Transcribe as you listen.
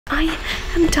I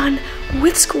am done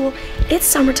with school. It's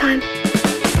summertime.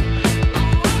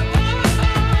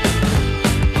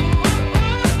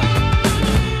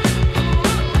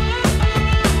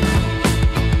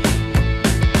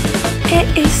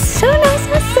 It is so nice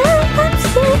outside. I'm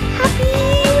so happy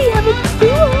we have a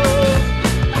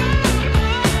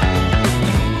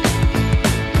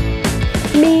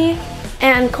pool. Me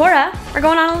and Cora are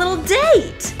going on a little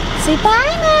date. Say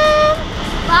bye, Mom.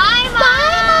 Bye, Mom.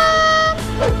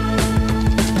 Bye,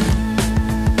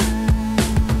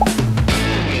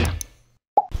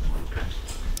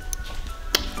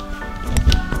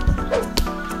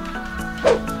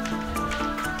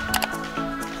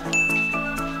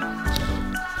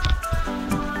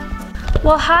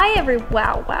 Well, hi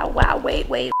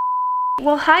wait.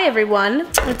 Well, hi everyone.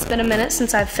 It's been a minute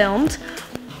since I've filmed.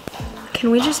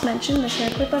 Can we just mention the hair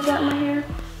clip I've got in my hair?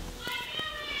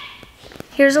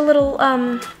 Here's a little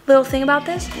thing about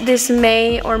this. This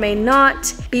may or may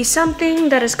not be something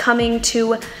that is coming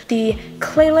to the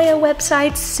Klailea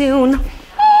website soon.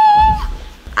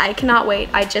 I cannot wait.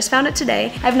 I just found it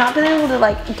today. I've not been able to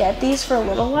like get these for a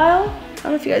little while. I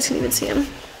don't know if you guys can even see them.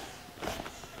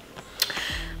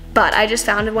 But I just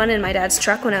found one in my dad's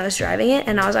truck when I was driving it,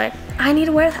 and I was like, I need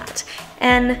to wear that.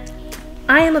 And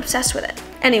I am obsessed with it.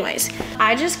 Anyways,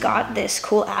 I just got this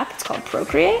cool app. It's called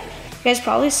Procreate. You guys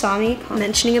probably saw me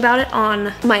mentioning about it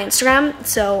on my Instagram,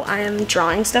 so I am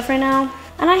drawing stuff right now.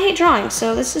 And I hate drawing,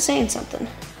 so this is saying something.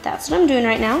 That's what I'm doing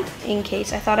right now, in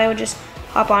case I thought I would just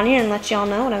hop on here and let y'all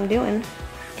know what I'm doing.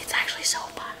 It's actually so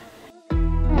fun.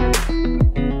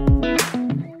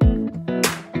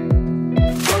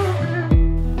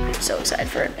 So excited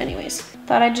for it. Anyways,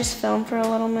 thought I'd just film for a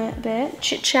little bit,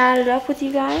 chit-chat it up with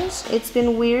you guys. It's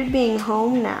been weird being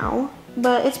home now,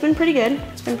 but it's been pretty good.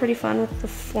 It's been pretty fun with the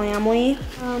family.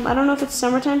 I don't know if it's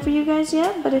summertime for you guys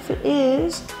yet, but if it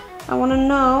is, I want to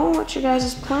know what your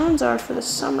guys' plans are for the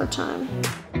summertime.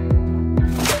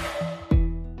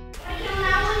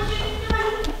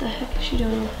 What the heck is she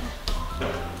doing?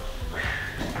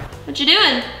 What you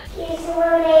doing? She's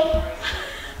learning.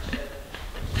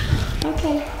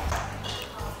 Okay.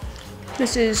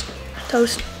 This is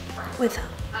toast with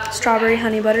strawberry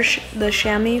honey butter, the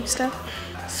chamois stuff.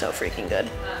 So freaking good.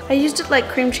 I used it like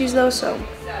cream cheese though, so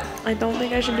I don't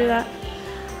think I should do that.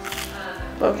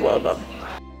 But well done.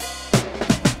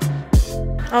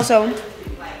 Also,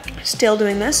 still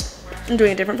doing this. I'm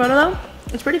doing a different photo though.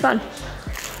 It's pretty fun.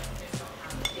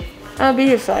 I'll be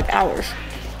here for like hours.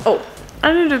 Oh,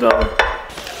 I need to go.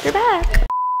 You're back.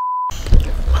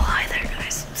 Well, hi there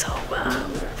guys. So,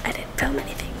 I didn't film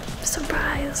anything.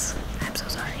 Surprise. I'm so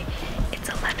sorry. It's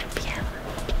 11 p.m.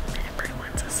 and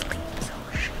everyone's asleep, so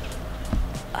shh.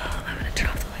 I'm gonna turn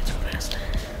off the lights real fast.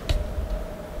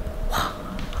 Whoa.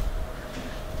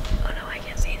 Oh no, I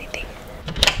can't see anything.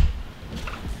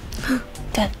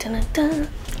 Dun, dun, dun, dun.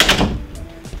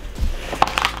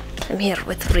 I'm here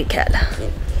with Raquel.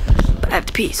 But I have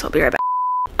to pee, so I'll be right back.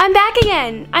 I'm back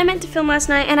again. I meant to film last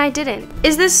night and I didn't.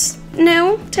 Is this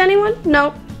new to anyone?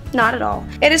 Nope. Not at all.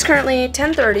 It is currently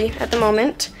 10:30 at the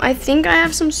moment. I think I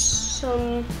have some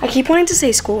I keep wanting to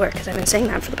say schoolwork because I've been saying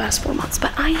that for the past 4 months,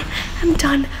 but I am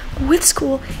done with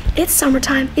school. It's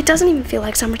summertime. It doesn't even feel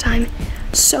like summertime.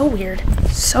 So weird,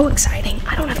 so exciting.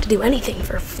 I don't have to do anything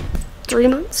for 3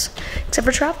 months except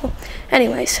for travel.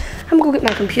 Anyways, I'm gonna go get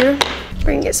my computer.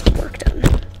 We're gonna get some work done.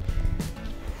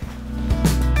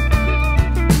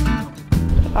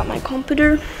 Got my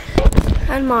computer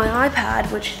and my iPad,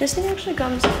 which this thing actually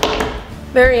comes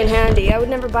very in handy. I would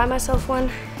never buy myself one.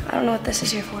 I don't know what this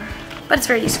is here for, but it's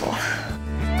very useful.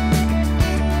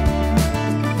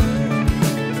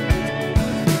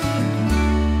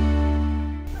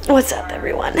 What's up,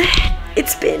 everyone?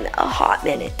 It's been a hot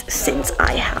minute since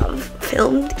I have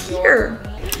filmed here.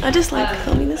 I just like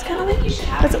filming this kind of way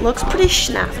because it looks pretty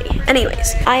snappy.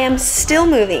 Anyways, I am still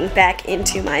moving back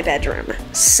into my bedroom,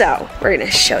 so we're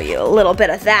gonna show you a little bit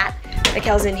of that.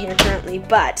 Raquel's in here currently,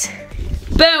 but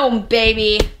boom,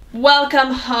 baby.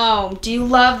 Welcome home. Do you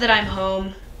love that I'm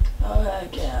home? Oh,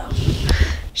 heck yeah.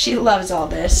 She loves all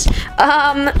this.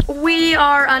 We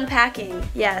are unpacking,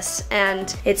 yes,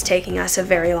 and it's taking us a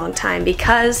very long time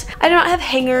because I do not have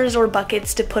hangers or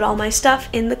buckets to put all my stuff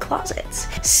in the closets.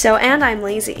 So, and I'm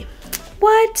lazy.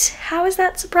 What? How is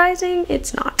that surprising?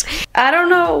 It's not. I don't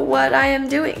know what I am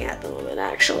doing at the moment,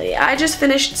 actually. I just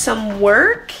finished some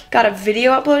work. Got a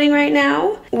video uploading right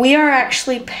now. We are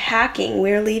actually packing.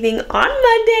 We're leaving on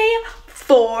Monday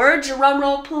for,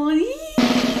 drumroll please,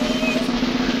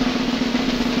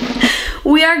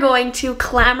 We are going to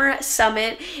Klailea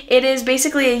Summit. It is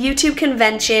basically a YouTube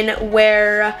convention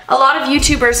where a lot of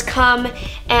YouTubers come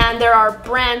and there are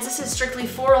brands. This is strictly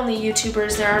for only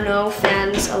YouTubers. There are no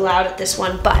fans allowed at this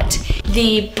one, but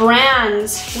the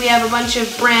brands, we have a bunch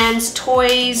of brands,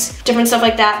 toys, different stuff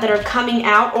like that that are coming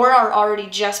out or are already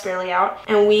just barely out,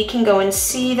 and we can go and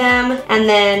see them and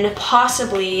then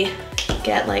possibly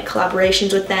get like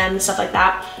collaborations with them and stuff like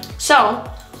that. So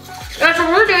that's what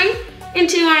we're doing in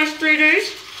 2 hours, 3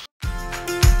 days.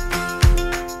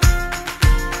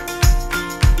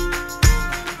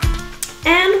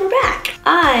 And we're back.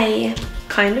 I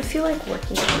kind of feel like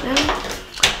working out now.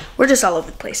 We're just all over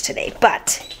the place today,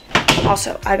 but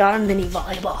also I got a mini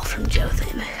volleyball from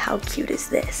Jothan. How cute is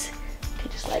this? You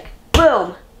just like,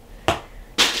 boom.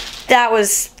 That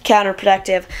was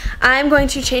counterproductive. I'm going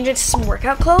to change into some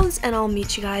workout clothes and I'll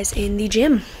meet you guys in the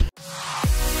gym.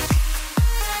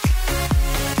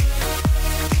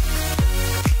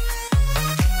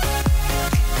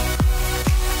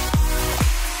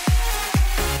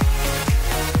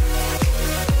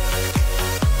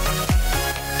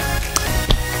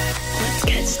 Let's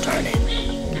get started.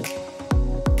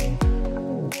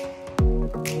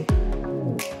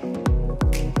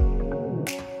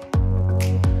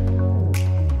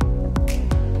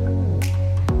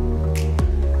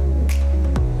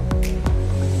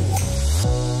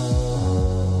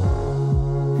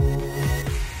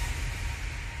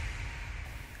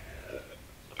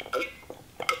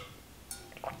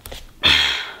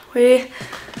 We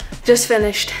just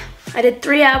finished. I did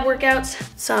 3 ab workouts,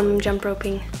 some jump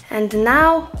roping, and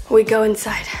now we go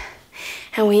inside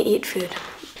and we eat food.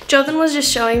 Jothan was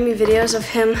just showing me videos of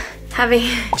him having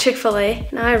Chick-fil-A.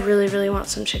 Now I really, really want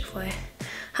some Chick-fil-A.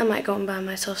 I might go and buy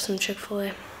myself some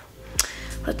Chick-fil-A.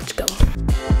 Let's go.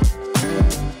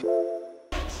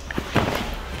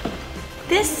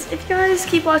 This, if you guys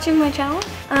keep watching my channel,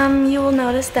 you will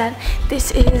notice that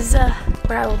this is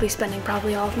where I will be spending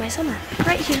probably all of my summer.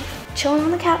 Right here, chilling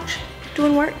on the couch,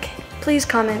 doing work. Please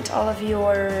comment all of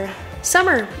your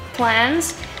summer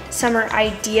plans, summer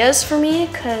ideas for me,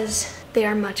 because they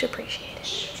are much appreciated.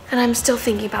 And I'm still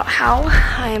thinking about how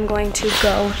I am going to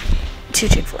go to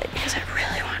Chick-fil-A because I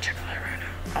really want Chick-fil-A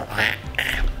right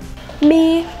now.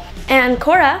 Me and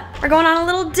Cora are going on a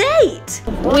little date.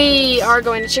 We are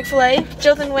going to Chick-fil-A.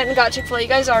 Jothan went and got Chick-fil-A. You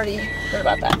guys already heard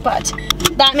about that, but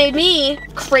that made me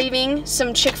craving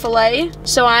some Chick-fil-A.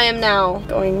 So I am now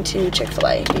going to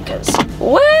Chick-fil-A because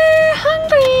we're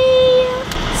hungry.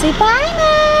 Say bye,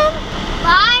 Mom.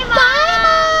 Bye,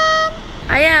 Mom.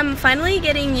 I am finally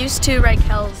getting used to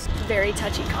Raquel's very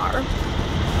touchy car.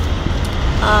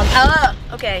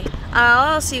 Okay,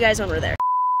 I'll see you guys when we're there.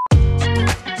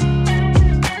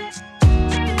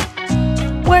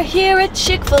 We're here at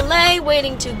Chick-fil-A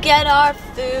waiting to get our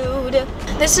food.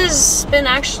 This has been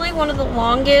actually one of the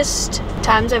longest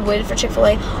times I've waited for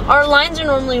Chick-fil-A. Our lines are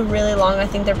normally really long. I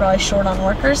think they're probably short on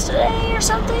workers today or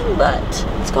something, but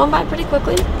it's going by pretty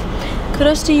quickly.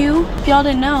 Kudos to you. If y'all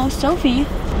didn't know, Sophie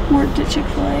worked at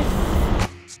Chick-fil-A.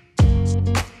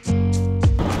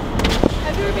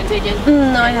 Have you ever been taken?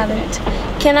 No, I haven't.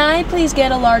 Can I please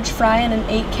get a large fry and an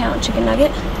 8-count chicken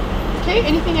nugget? Okay,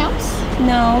 anything else?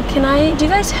 No, can I, do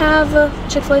you guys have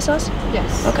Chick-fil-A sauce?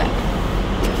 Yes. Okay.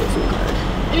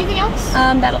 Anything else?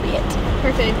 That'll be it.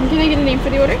 Perfect. And can I get a name for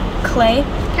the order? Clay.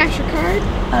 Cash or card?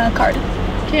 Card.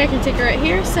 Okay, I can take it right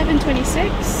here,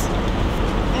 726.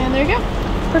 And there you go.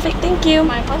 Perfect, thank you.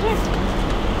 My pleasure.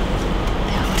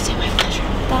 They always say my pleasure.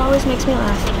 That always makes me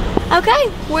laugh.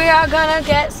 Okay, we are gonna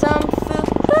get some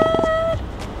food.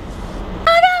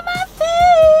 I got my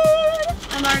food.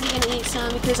 I'm already gonna eat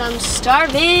some because I'm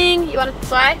starving. You want a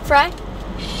fry?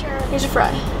 Sure. Here's a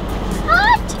fry.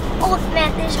 Hot? Oh,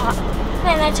 man, this is hot.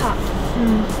 Man, that's hot.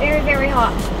 Very, very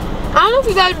hot. I don't know if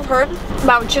you guys have heard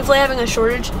about Chick-fil-A having a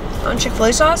shortage on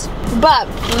Chick-fil-A sauce, but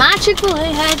my Chick-fil-A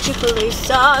had Chick-fil-A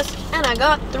sauce, and I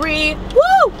got 3.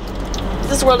 Woo!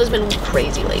 This world has been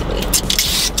crazy lately,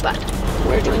 but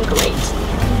we're doing great.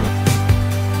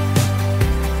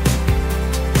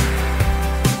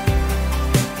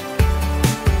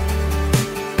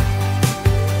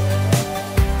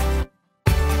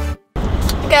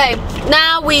 Okay,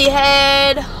 now we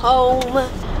head home.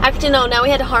 Actually, no, now we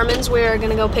head to Harmon's. We're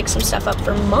gonna go pick some stuff up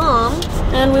for Mom,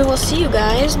 and we will see you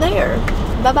guys there.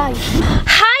 Bye-bye.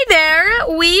 Hi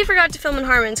there! We forgot to film in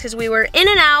Harmon's because we were in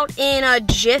and out in a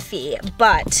jiffy,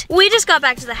 but we just got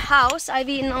back to the house. I've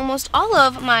eaten almost all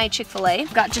of my Chick-fil-A.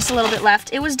 Got just a little bit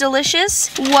left. It was delicious.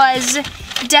 Was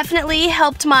definitely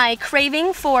helped my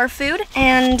craving for food,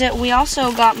 and we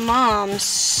also got Mom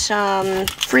some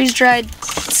freeze-dried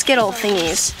Skittle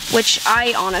thingies, which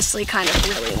I honestly kind of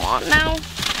really want now.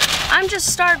 I'm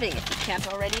just starving, if you can't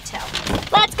already tell.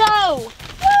 Let's go!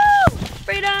 Woo!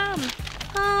 Freedom!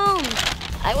 Home!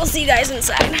 I will see you guys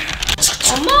inside.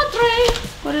 Madre!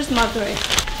 What is madre?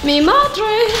 Mi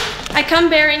madre! I come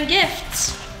bearing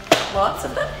gifts. Lots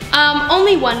of them?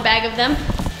 Only one bag of them.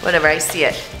 Whatever, I see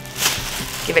it.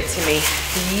 Give it to me.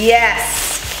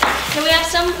 Yes! Can we have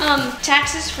some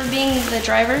taxes for being the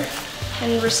driver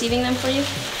and receiving them for you?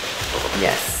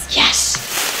 Yes.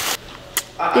 Yes!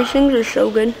 These things are so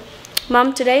good.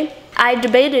 Mom, today I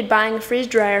debated buying a freeze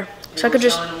dryer. So I could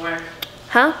just... Where?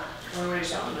 Huh? Where were you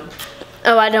selling them?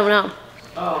 Oh, I don't know.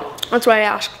 Oh. That's why I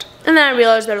asked. And then I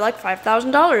realized they're like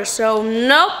 $5,000, so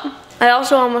nope. I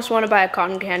also almost want to buy a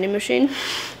cotton candy machine.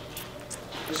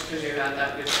 Just because you had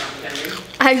that good cotton candy?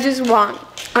 I just want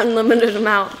unlimited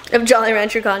amount of Jolly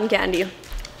Rancher cotton candy.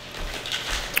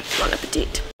 Bon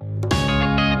appetit.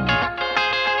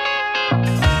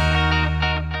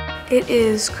 It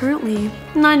is currently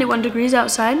 91 degrees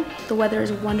outside. The weather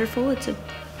is wonderful. It's a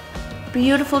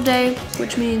beautiful day,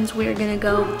 which means we're gonna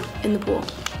go in the pool.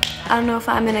 I don't know if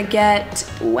I'm gonna get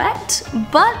wet,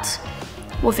 but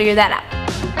we'll figure that out.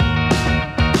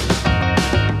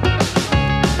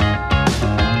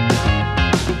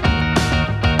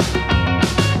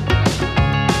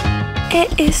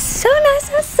 It is so nice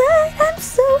outside. I'm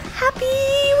so happy.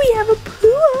 We have a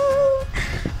pool.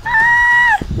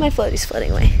 Ah! My floaty's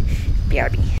floating away.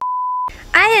 BRB.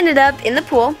 I ended up in the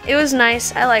pool. It was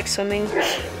nice. I like swimming.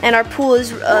 And our pool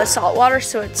is salt water,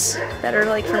 so it's better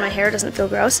like for my hair. It doesn't feel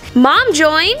gross. Mom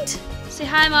joined. Say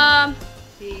hi, Mom.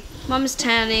 Mom's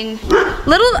tanning.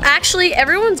 Actually,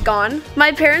 everyone's gone.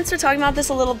 My parents were talking about this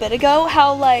a little bit ago,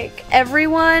 how like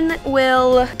everyone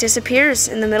disappears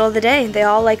in the middle of the day. They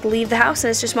all like leave the house and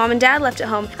it's just Mom and Dad left at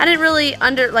home. I didn't really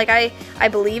I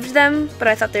believed them, but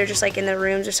I thought they were just like in their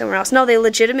rooms or somewhere else. No, they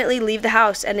legitimately leave the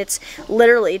house and it's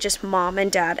literally just Mom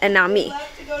and Dad and now me.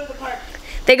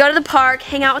 They go to the park,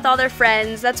 hang out with all their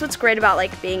friends. That's what's great about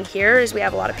like being here is we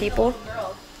have a lot of people.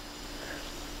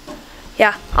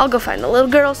 Yeah, I'll go find the little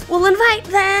girls. We'll invite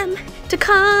them to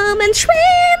come and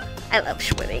swim. I love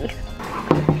swimming. Do you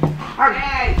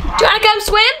want to come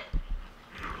swim?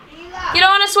 You don't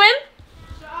want to swim?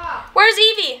 Where's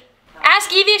Evie?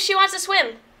 Ask Evie if she wants to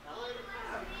swim.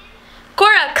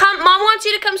 Cora, come. Mom wants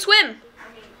you to come swim.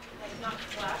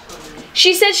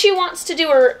 She said she wants to do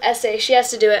her essay. She has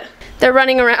to do it. They're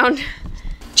running around.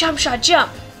 Jump, shot,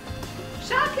 jump.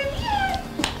 Shot, come here.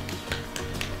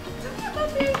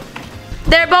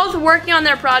 They're both working on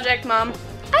their project, Mom.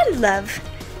 I love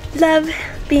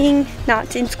being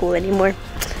not in school anymore.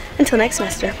 Until next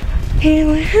semester. Here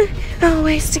we're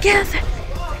always together.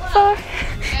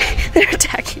 They're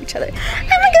attacking each other. I'm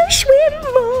gonna go swim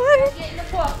more.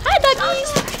 Hi,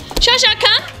 doggies. Shaw,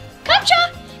 come. Come,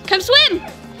 Shaw. Come swim.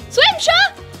 Swim,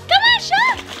 Shaw. Come on,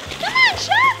 Shaw. Come on,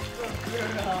 Shaw.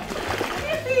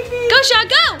 Go, Shaw,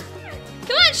 go.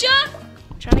 Come on, Shaw.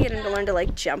 I'm trying to get him to learn to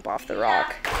like jump off the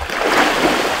rock.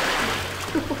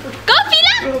 Go,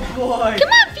 Fila! Good boy.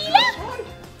 Come on, Fila!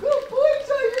 Good boy,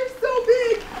 Shaw, you're so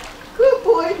big. Good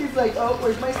boy. He's like, oh,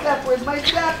 where's my step? Where's my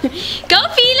step? Go,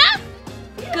 Fila!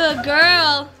 Good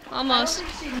girl. Almost.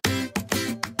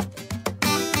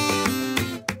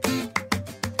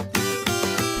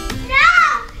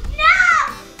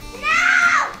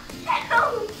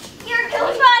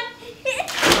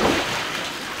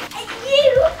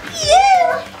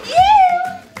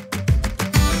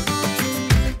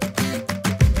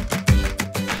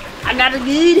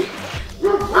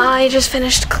 I just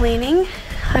finished cleaning.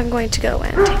 I'm going to go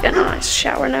and take a nice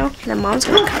shower now. And then Mom's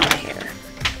gonna cut my hair.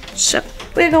 So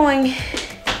we're going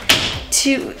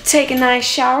to take a nice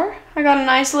shower. I got a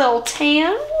nice little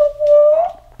tan.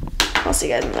 I'll see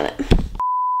you guys in a minute.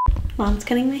 Mom's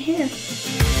cutting my hair.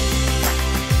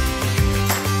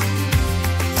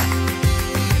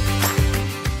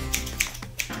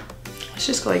 Let's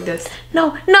just go like this.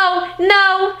 No, no,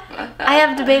 no! I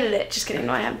have debated it. Just kidding,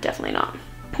 no, I have definitely not.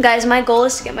 Guys, my goal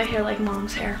is to get my hair like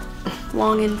Mom's hair.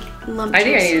 Long and lumpy. I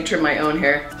think I need to trim my own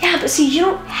hair. Yeah, but see, you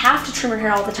don't have to trim your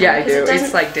hair all the time. Yeah, I do.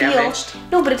 It's like damaged.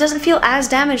 No, but it doesn't feel as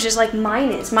damaged as like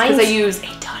mine is. Because I use a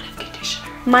ton of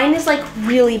conditioner. Mine is like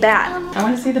really bad. I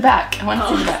want to see the back. I want to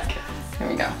see the back. Here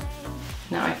we go.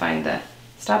 Now I find the,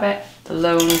 stop it, the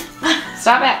lone,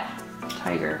 stop it,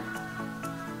 tiger.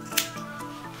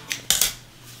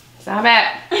 Stop it.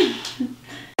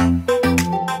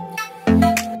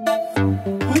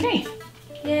 Okay.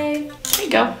 Yay. There you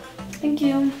go. Thank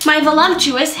you. My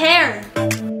voluptuous hair.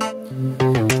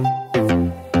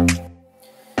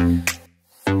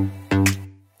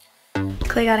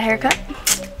 Clay got a haircut.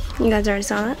 You guys already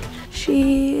saw that.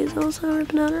 She's also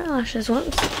ripping out her eyelashes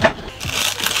once.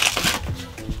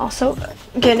 Also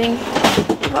getting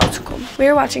popsicle. We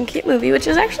are watching a cute movie, which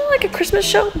is actually like a Christmas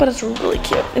show, but it's really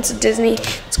cute. It's Disney.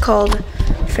 It's called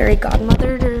Fairy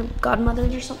Godmothered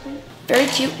or something. Very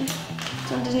cute.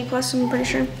 It's on Disney Plus, I'm pretty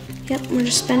sure. Yep, we're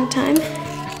just spending time.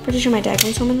 Pretty sure my dad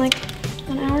comes home in like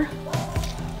an hour.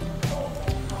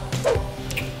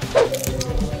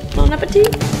 Bon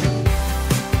appetit.